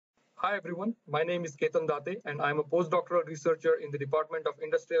Hi everyone, my name is Ketan and I'm a postdoctoral researcher in the Department of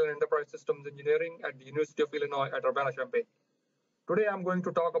Industrial and Enterprise Systems Engineering at the University of Illinois at Urbana-Champaign. Today I'm going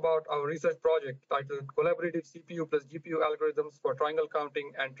to talk about our research project titled Collaborative CPU plus GPU Algorithms for Triangle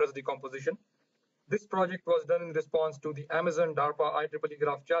Counting and Truss Decomposition. This project was done in response to the Amazon DARPA IEEE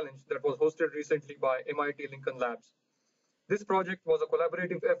Graph Challenge that was hosted recently by MIT Lincoln Labs. This project was a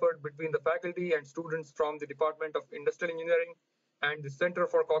collaborative effort between the faculty and students from the Department of Industrial Engineering and the Center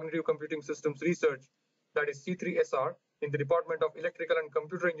for Cognitive Computing Systems Research, that is C3SR, in the Department of Electrical and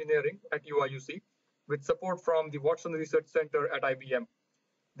Computer Engineering at UIUC, with support from the Watson Research Center at IBM.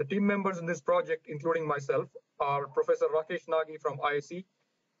 The team members in this project, including myself, are Professor Rakesh Nagi from ISE,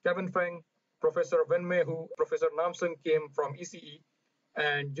 Kevin Feng, Professor Wen Mei Hu, Professor Namsen Kim from ECE,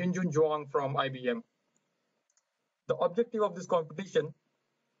 and Jinjun Zhuang from IBM. The objective of this competition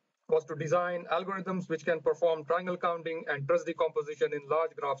was to design algorithms which can perform triangle counting and truss decomposition in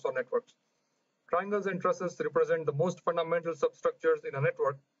large graphs or networks. Triangles and trusses represent the most fundamental substructures in a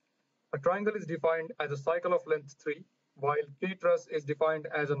network. A triangle is defined as a cycle of length 3, while K-truss is defined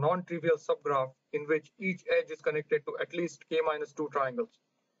as a non-trivial subgraph in which each edge is connected to at least K-2 triangles.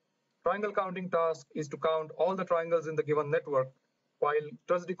 Triangle counting task is to count all the triangles in the given network, while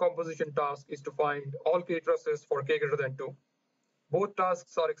truss decomposition task is to find all K-trusses for K greater than 2. Both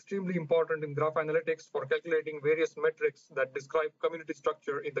tasks are extremely important in graph analytics for calculating various metrics that describe community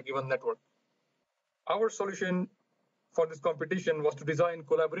structure in the given network. Our solution for this competition was to design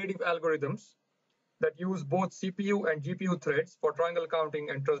collaborative algorithms that use both CPU and GPU threads for triangle counting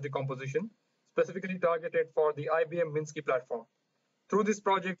and truss decomposition, specifically targeted for the IBM Minsky platform. Through this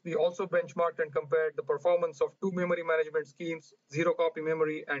project, we also benchmarked and compared the performance of two memory management schemes, zero-copy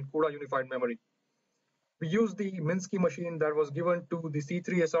memory and CUDA unified memory. We used the Minsky machine that was given to the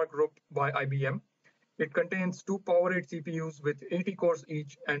C3SR group by IBM. It contains two Power 8 CPUs with 80 cores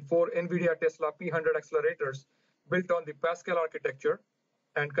each and 4 NVIDIA Tesla P100 accelerators built on the Pascal architecture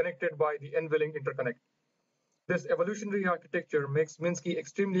and connected by the NVLink interconnect. This evolutionary architecture makes Minsky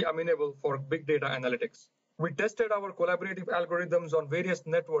extremely amenable for big data analytics. We tested our collaborative algorithms on various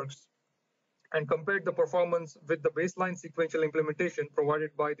networks and compared the performance with the baseline sequential implementation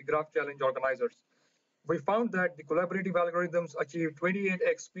provided by the Graph Challenge organizers. We found that the collaborative algorithms achieve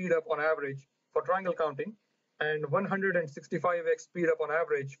 28x speed up on average for triangle counting and 165x speed up on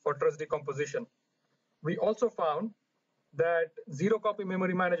average for truss decomposition. We also found that zero-copy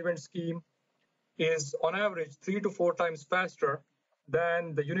memory management scheme is on average 3 to 4 times faster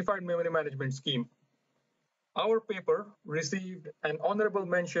than the unified memory management scheme. Our paper received an honorable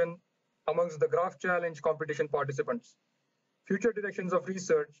mention amongst the Graph Challenge competition participants. Future directions of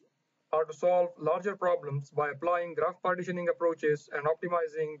research are to solve larger problems by applying graph partitioning approaches and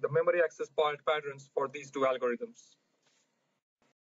optimizing the memory access patterns for these two algorithms.